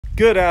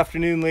Good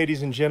afternoon,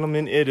 ladies and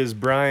gentlemen. It is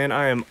Brian.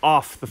 I am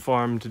off the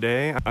farm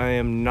today. I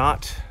am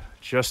not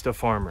just a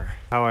farmer.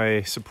 How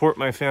I support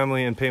my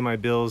family and pay my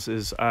bills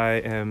is I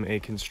am a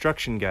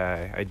construction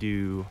guy. I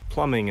do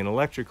plumbing and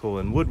electrical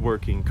and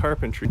woodworking,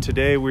 carpentry.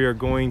 Today we are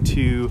going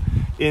to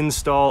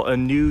install a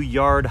new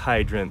yard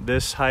hydrant.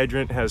 This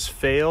hydrant has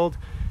failed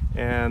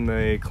and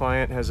the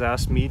client has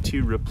asked me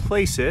to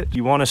replace it.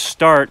 You want to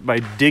start by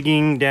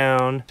digging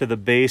down to the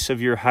base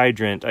of your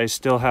hydrant. I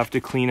still have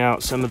to clean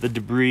out some of the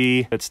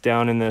debris that's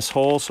down in this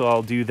hole, so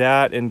I'll do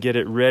that and get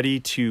it ready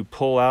to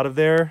pull out of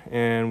there,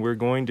 and we're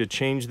going to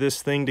change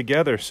this thing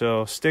together,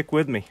 so stick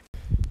with me.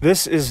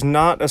 This is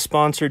not a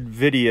sponsored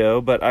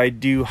video, but I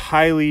do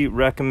highly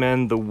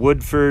recommend the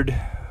Woodford,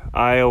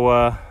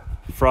 Iowa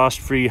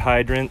frost-free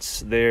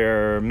hydrants.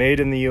 They're made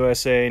in the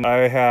USA.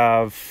 I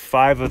have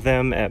 5 of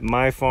them at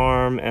my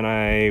farm and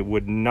I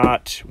would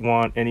not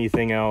want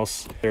anything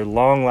else. They're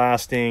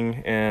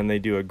long-lasting and they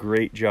do a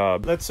great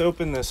job. Let's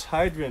open this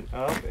hydrant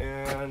up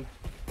and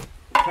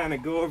kind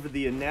of go over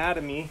the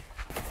anatomy.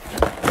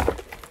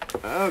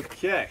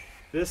 Okay,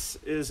 this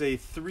is a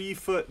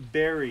 3-foot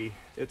bury.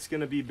 It's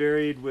going to be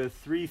buried with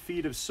 3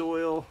 feet of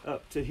soil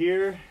up to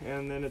here,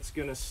 and then it's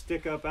going to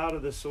stick up out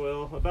of the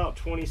soil about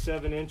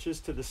 27 inches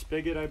to the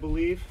spigot, I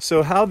believe.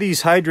 So how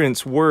these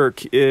hydrants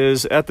work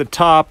is at the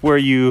top where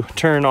you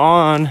turn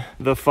on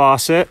the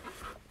faucet,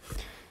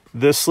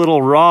 this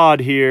little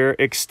rod here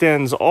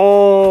extends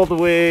all the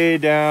way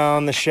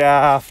down the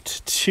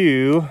shaft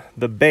to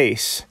the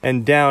base.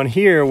 And down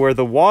here where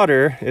the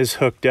water is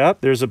hooked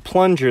up, there's a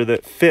plunger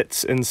that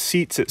fits and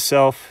seats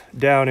itself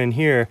down in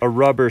here. A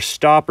rubber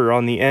stopper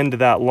on the end of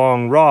that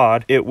long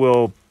rod. It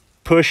will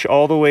push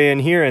all the way in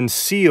here and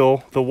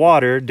seal the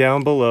water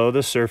down below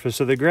the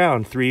surface of the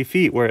ground, 3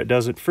 feet where it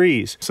doesn't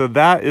freeze. So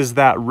that is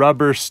that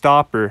rubber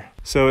stopper.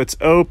 So it's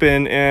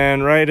open,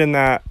 and right in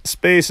that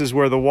space is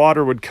where the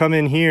water would come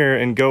in here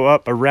and go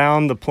up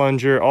around the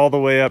plunger all the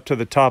way up to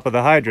the top of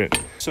the hydrant.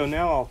 So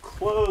now I'll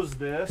close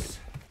this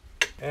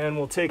and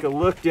we'll take a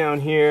look down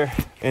here,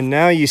 and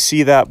now you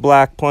see that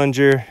black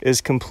plunger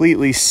is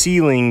completely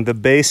sealing the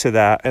base of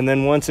that. And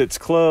then once it's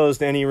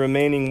closed, any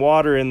remaining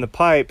water in the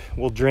pipe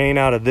will drain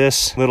out of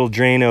this little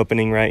drain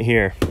opening right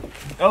here.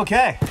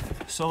 Okay,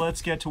 so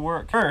let's get to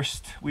work.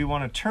 First, we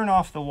want to turn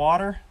off the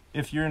water.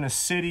 If you're in a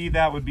city,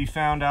 that would be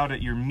found out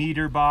at your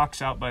meter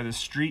box out by the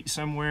street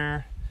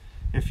somewhere.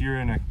 If you're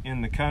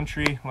in the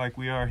country like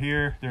we are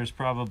here, there's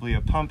probably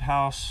a pump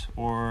house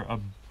or a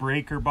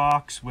breaker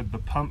box with the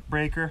pump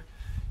breaker.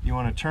 You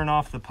want to turn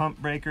off the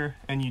pump breaker,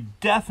 and you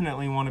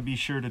definitely want to be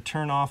sure to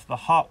turn off the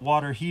hot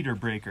water heater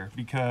breaker,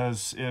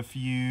 because if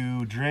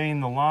you drain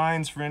the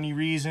lines for any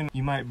reason,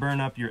 you might burn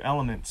up your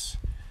elements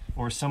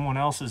or someone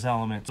else's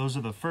elements. Those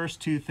are the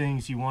first 2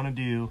 things you want to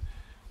do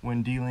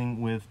when dealing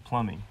with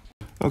plumbing.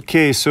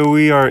 Okay, so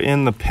we are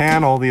in the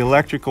panel, the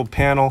electrical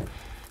panel,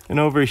 and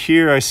over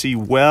here I see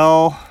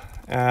well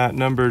at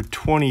number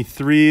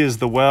 23 is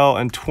the well,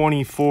 and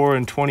 24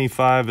 and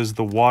 25 is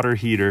the water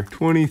heater.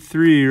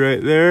 23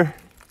 right there.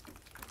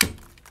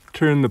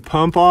 Turn the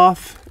pump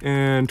off,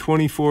 and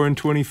 24 and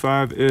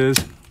 25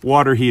 is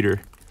water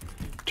heater.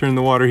 Turn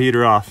the water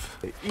heater off.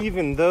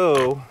 Even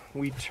though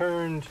we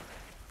turned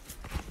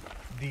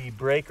the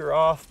breaker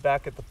off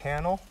back at the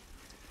panel,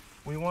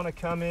 we want to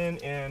come in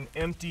and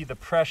empty the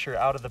pressure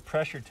out of the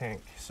pressure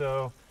tank.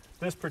 So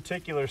this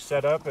particular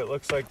setup, it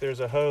looks like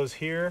there's a hose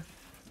here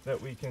that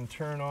we can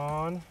turn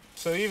on.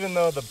 So even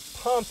though the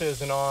pump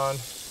isn't on,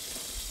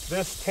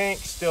 this tank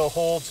still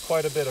holds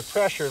quite a bit of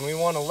pressure, and we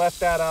want to let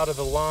that out of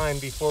the line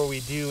before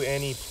we do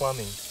any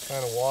plumbing.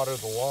 Kind of water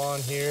the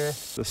lawn here.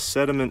 The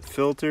sediment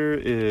filter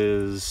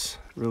is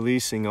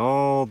releasing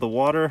all the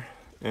water,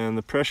 and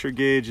the pressure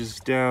gauge is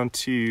down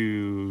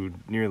to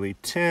nearly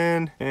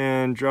 10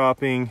 and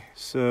dropping,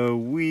 so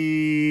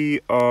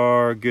we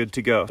are good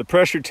to go. The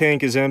pressure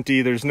tank is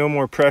empty. There's no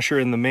more pressure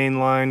in the main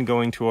line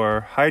going to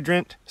our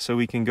hydrant, so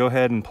we can go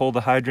ahead and pull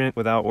the hydrant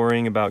without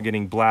worrying about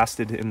getting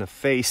blasted in the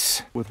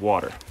face with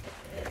water.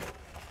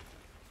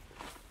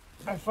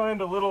 I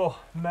find a little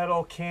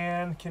metal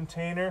can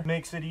container.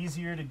 Makes it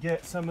easier to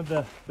get some of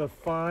the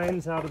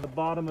fines out of the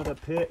bottom of the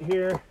pit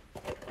here.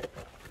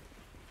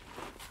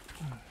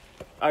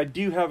 I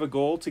do have a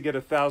goal to get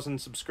 1,000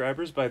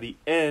 subscribers by the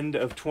end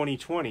of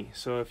 2020.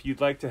 So if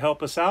you'd like to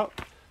help us out,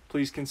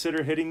 please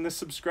consider hitting the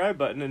subscribe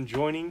button and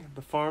joining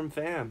the farm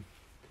fam.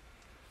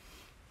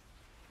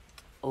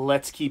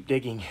 Let's keep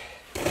digging.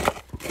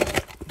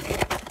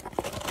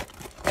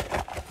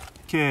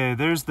 Okay,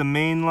 there's the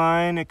main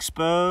line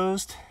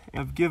exposed.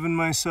 I've given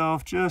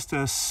myself just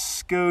a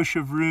skosh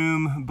of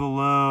room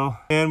below,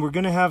 and we're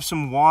gonna have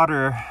some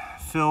water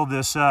fill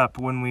this up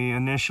when we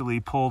initially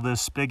pull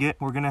this spigot.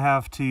 We're gonna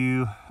have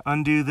to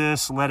undo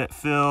this, let it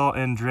fill,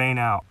 and drain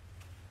out.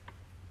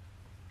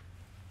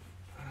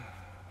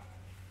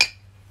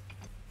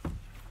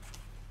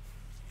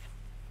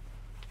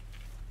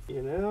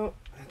 You know,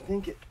 I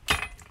think it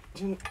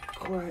didn't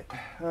quite,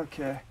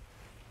 okay.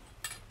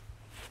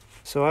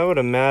 So I would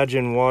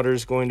imagine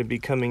water's going to be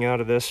coming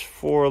out of this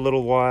for a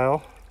little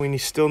while We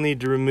still need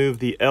to remove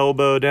the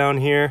elbow down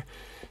here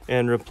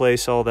and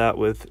replace all that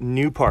with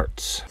new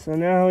parts. So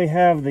now we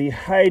have the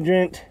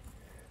hydrant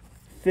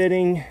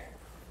fitting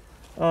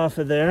off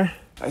of there.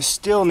 I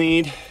still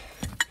need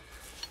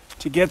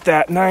to get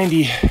that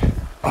 90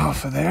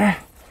 off of there.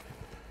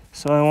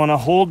 So I want to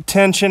hold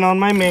tension on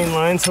my main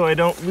line so I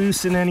don't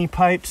loosen any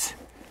pipes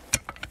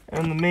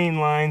on the main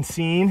line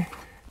seam.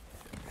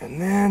 And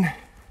then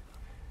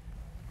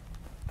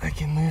I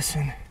can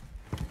loosen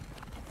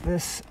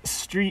this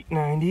street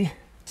 90.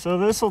 So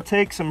this will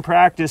take some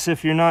practice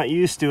if you're not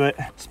used to it,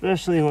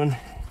 especially when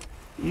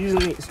using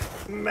these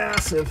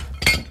massive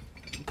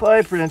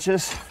pipe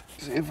wrenches.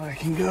 See if I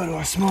can go to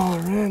a smaller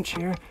wrench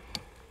here.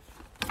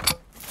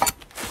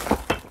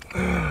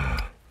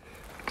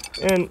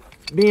 And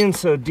being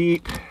so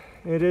deep,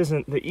 it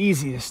isn't the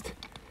easiest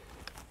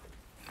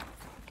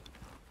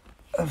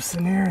of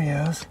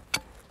scenarios.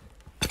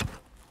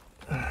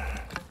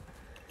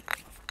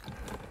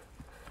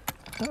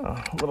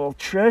 Oh, a little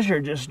treasure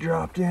just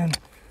dropped in.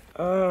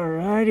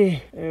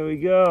 Alrighty, there we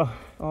go.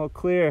 All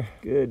clear.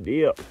 Good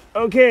deal.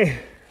 Okay,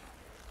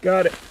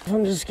 got it.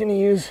 I'm just gonna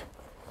use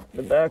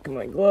the back of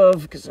my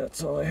glove because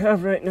that's all I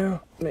have right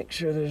now. Make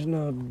sure there's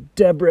no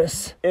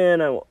debris.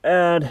 And I will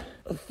add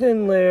a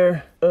thin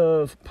layer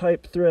of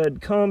pipe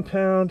thread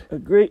compound. A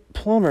great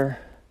plumber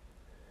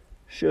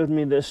showed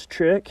me this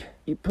trick.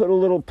 You put a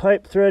little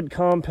pipe thread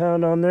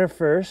compound on there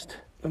first.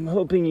 I'm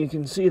hoping you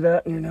can see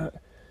that and you're not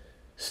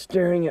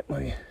staring at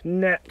my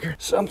neck or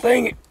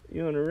something.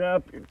 You want to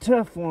wrap your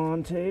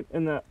Teflon tape,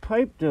 and that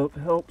pipe dope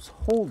helps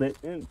hold it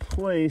in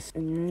place,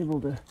 and you're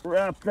able to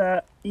wrap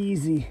that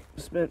easy.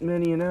 Spent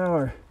many an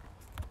hour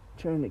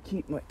trying to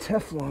keep my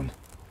Teflon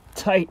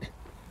tight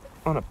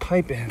on a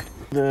pipe end.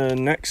 The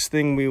next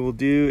thing we will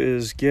do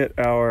is get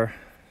our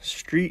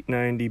street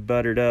 90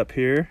 buttered up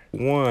here.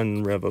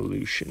 1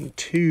 revolution,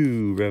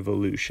 2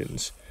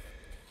 revolutions,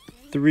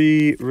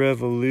 3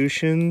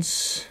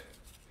 revolutions.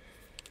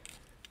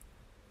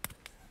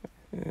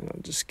 And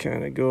I'll just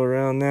kind of go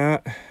around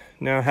that.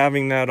 Now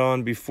having that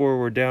on before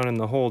we're down in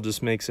the hole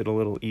just makes it a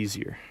little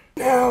easier.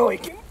 Now we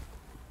can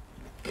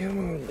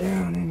come on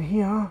down in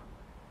here.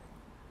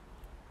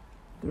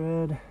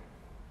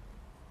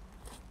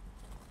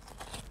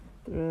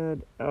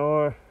 Thread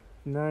our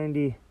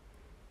 90,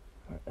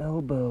 our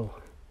elbow,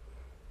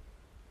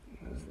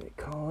 as they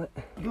call it.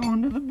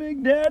 Going to the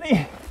Big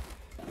Daddy.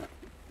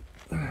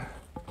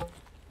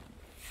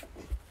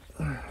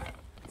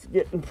 It's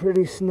getting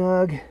pretty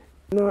snug.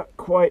 Not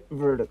quite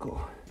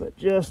vertical, but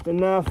just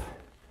enough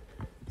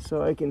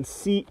so I can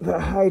seat the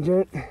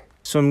hydrant.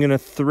 So I'm gonna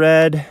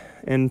thread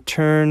and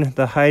turn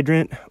the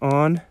hydrant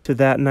on to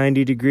that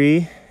 90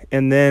 degree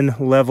and then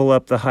level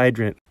up the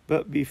hydrant.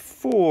 But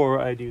before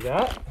I do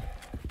that,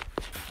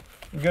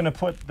 I'm gonna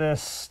put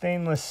this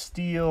stainless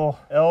steel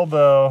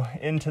elbow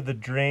into the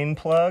drain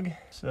plug.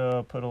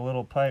 So put a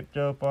little pipe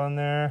dope on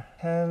there.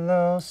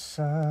 Hello,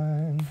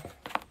 son.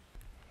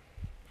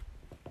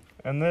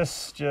 And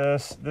this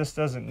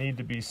doesn't need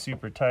to be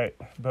super tight,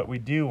 but we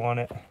do want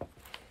it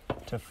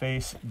to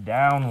face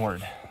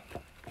downward.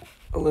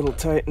 A little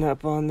tighten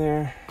up on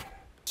there.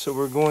 So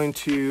we're going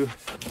to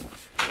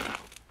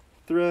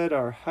thread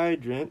our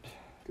hydrant.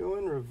 Go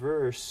in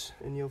reverse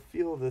and you'll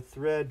feel the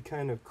thread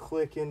kind of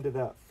click into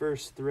that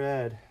first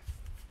thread.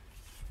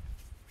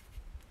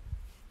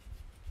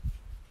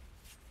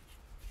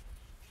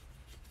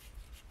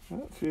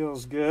 That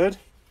feels good.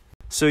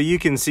 So you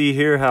can see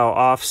here how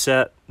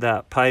offset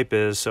that pipe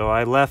is. So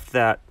I left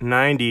that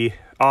 90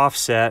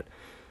 offset.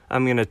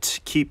 I'm gonna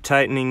keep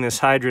tightening this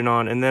hydrant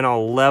on and then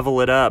I'll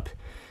level it up,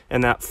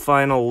 and that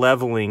final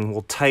leveling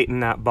will tighten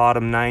that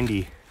bottom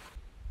 90.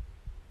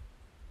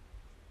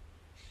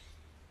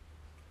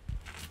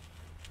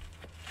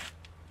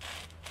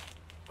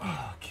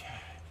 Okay.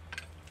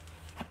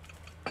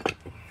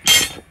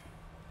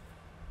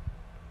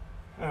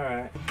 All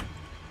right.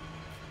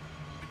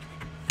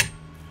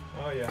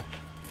 Oh yeah.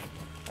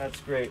 That's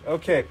great.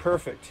 Okay,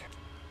 perfect.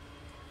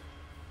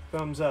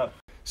 Thumbs up.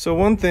 So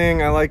one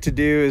thing I like to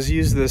do is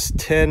use this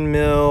 10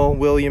 mil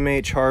William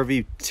H.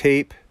 Harvey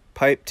tape,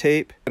 pipe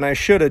tape. And I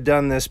should have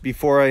done this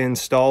before I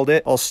installed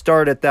it. I'll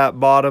start at that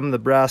bottom, the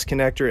brass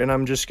connector, and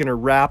I'm just gonna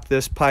wrap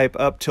this pipe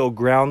up till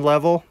ground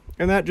level.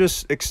 And that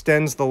just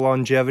extends the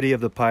longevity of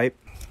the pipe.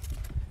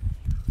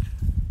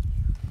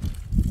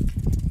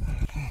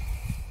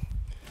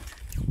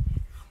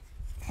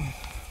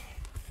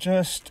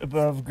 Just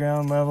above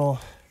ground level.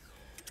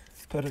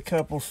 Put a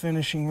couple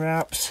finishing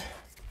wraps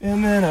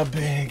and then a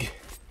big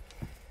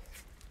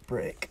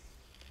break.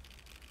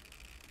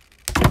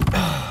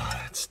 Oh,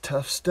 that's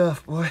tough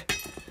stuff, boy.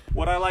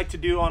 What I like to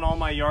do on all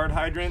my yard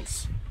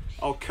hydrants,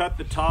 I'll cut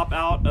the top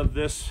out of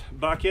this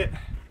bucket.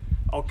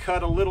 I'll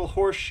cut a little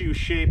horseshoe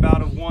shape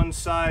out of one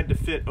side to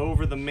fit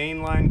over the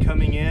main line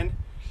coming in,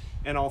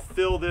 and I'll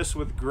fill this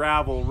with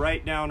gravel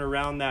right down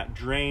around that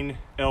drain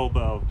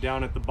elbow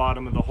down at the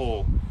bottom of the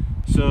hole.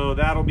 So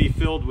that'll be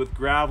filled with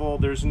gravel.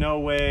 There's no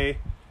way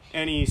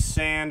any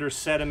sand or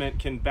sediment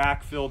can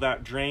backfill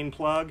that drain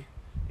plug,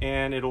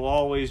 and it'll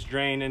always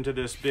drain into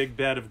this big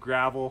bed of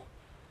gravel.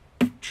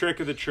 trick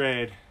of the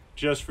trade,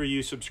 just for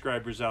you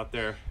subscribers out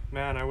there.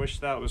 Man, I wish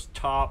that was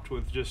topped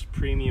with just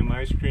premium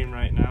ice cream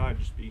right now. I'd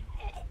just be...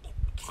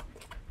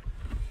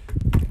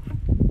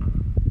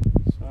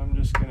 So I'm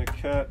just gonna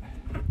cut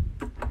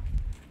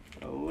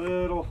a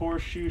little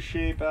horseshoe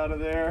shape out of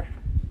there.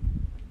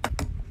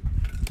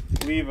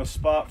 Leave a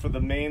spot for the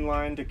main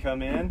line to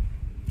come in.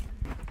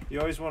 You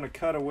always want to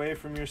cut away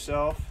from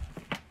yourself.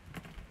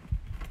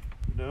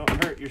 Don't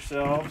hurt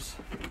yourselves.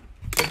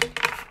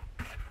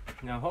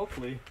 Now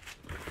hopefully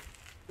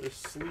this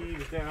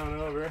sleeves down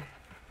over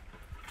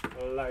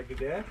like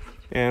that.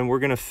 And we're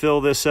gonna fill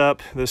this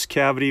up, this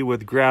cavity,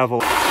 with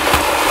gravel.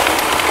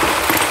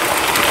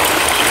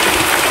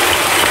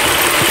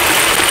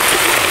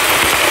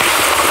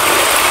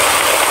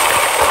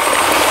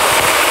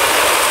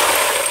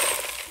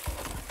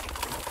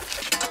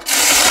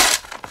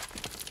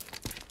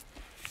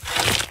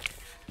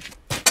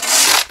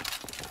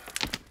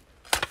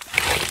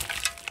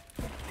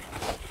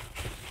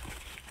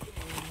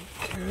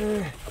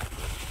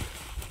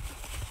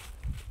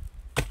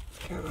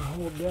 Kind of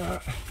hold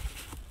that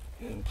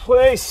in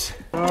place.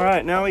 All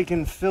right, now we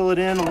can fill it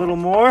in a little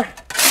more.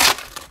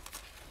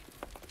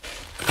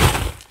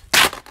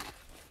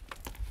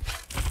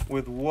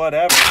 With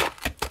whatever.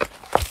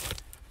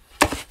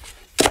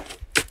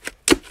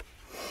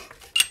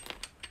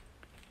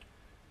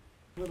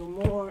 A little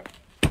more.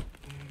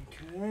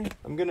 Okay.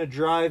 I'm gonna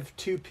drive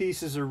 2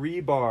 pieces of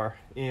rebar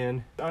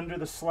in under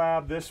the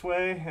slab this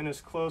way and as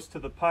close to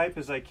the pipe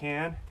as I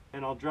can.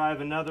 And I'll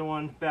drive another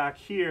one back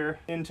here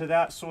into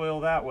that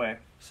soil that way.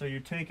 So you're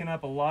taking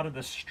up a lot of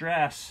the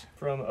stress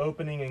from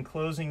opening and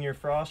closing your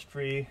frost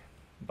free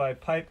by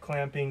pipe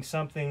clamping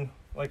something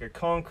like a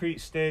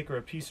concrete stake or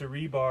a piece of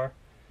rebar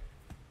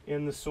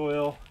in the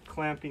soil,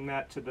 clamping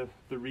that to the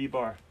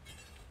rebar.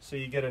 So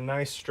you get a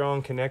nice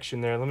strong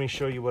connection there. Let me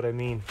show you what I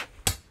mean.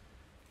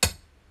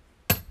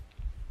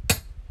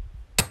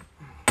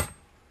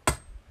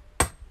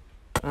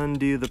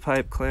 Undo the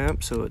pipe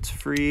clamp so it's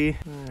free.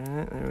 All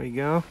right, there we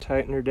go.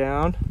 Tighten her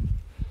down.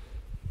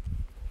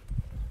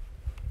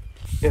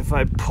 If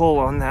I pull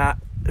on that,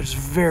 there's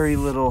very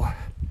little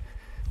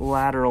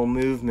lateral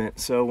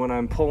movement. So when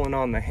I'm pulling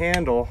on the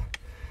handle,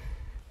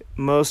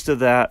 most of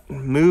that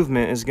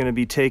movement is going to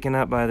be taken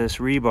up by this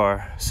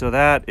rebar. So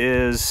that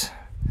is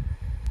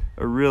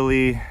a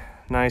really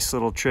nice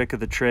little trick of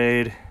the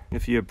trade.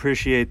 If you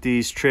appreciate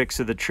these tricks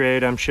of the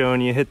trade I'm showing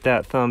you, hit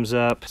that thumbs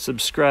up,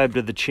 subscribe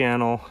to the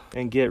channel,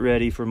 and get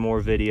ready for more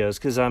videos,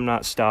 because I'm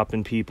not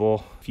stopping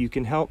people. If you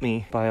can help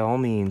me, by all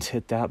means,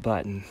 hit that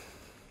button.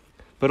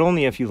 But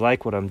only if you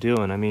like what I'm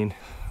doing. I mean,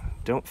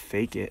 don't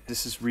fake it.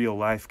 This is real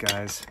life,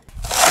 guys.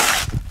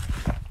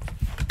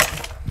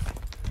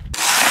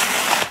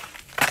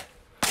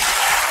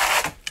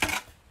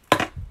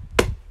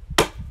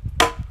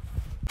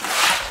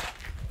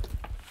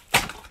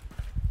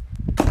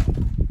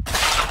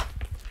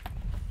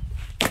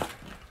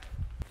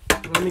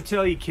 Let me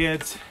tell you,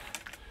 kids,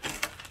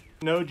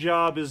 no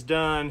job is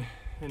done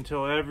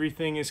until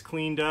everything is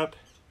cleaned up.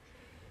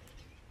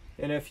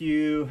 And if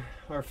you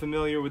are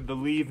familiar with the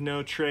leave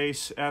no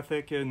trace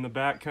ethic in the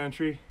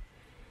backcountry,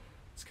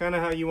 it's kind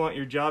of how you want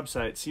your job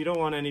sites. You don't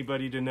want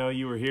anybody to know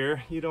you were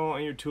here. You don't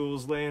want your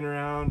tools laying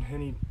around,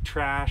 any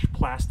trash,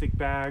 plastic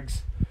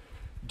bags,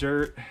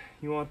 dirt.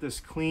 You want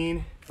this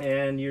clean,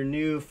 and your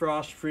new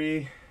frost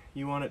free,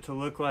 you want it to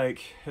look like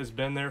has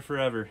been there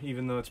forever,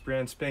 even though it's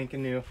brand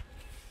spanking new.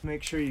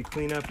 Make sure you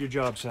clean up your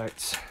job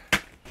sites.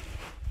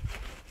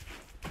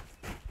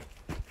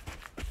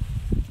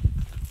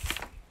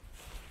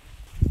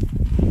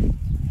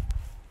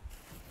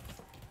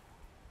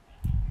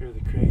 Here are the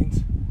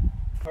cranes.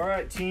 All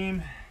right,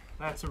 team,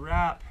 that's a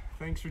wrap.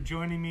 Thanks for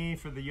joining me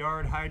for the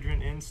yard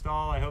hydrant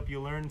install. I hope you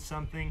learned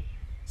something.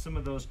 Some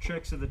of those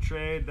tricks of the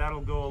trade,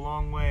 that'll go a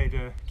long way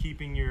to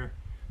keeping your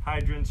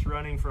hydrants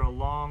running for a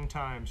long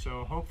time.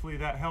 So hopefully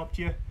that helped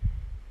you.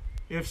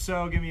 If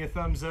so, give me a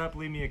thumbs up,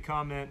 leave me a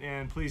comment,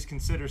 and please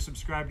consider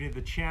subscribing to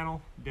the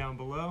channel down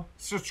below.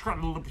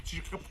 Subscribe.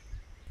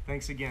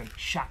 Thanks again.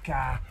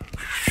 Shaka.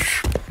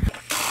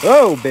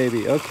 Oh,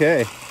 baby.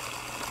 Okay.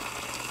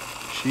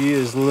 She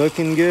is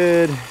looking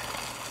good.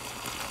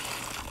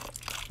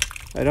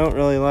 I don't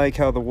really like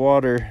how the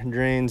water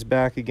drains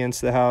back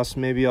against the house.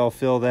 Maybe I'll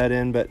fill that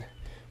in, but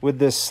with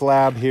this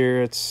slab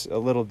here, it's a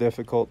little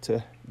difficult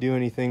to do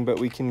anything,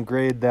 but we can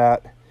grade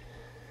that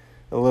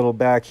a little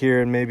back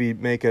here and maybe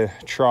make a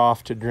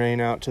trough to drain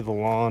out to the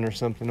lawn or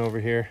something over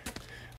here.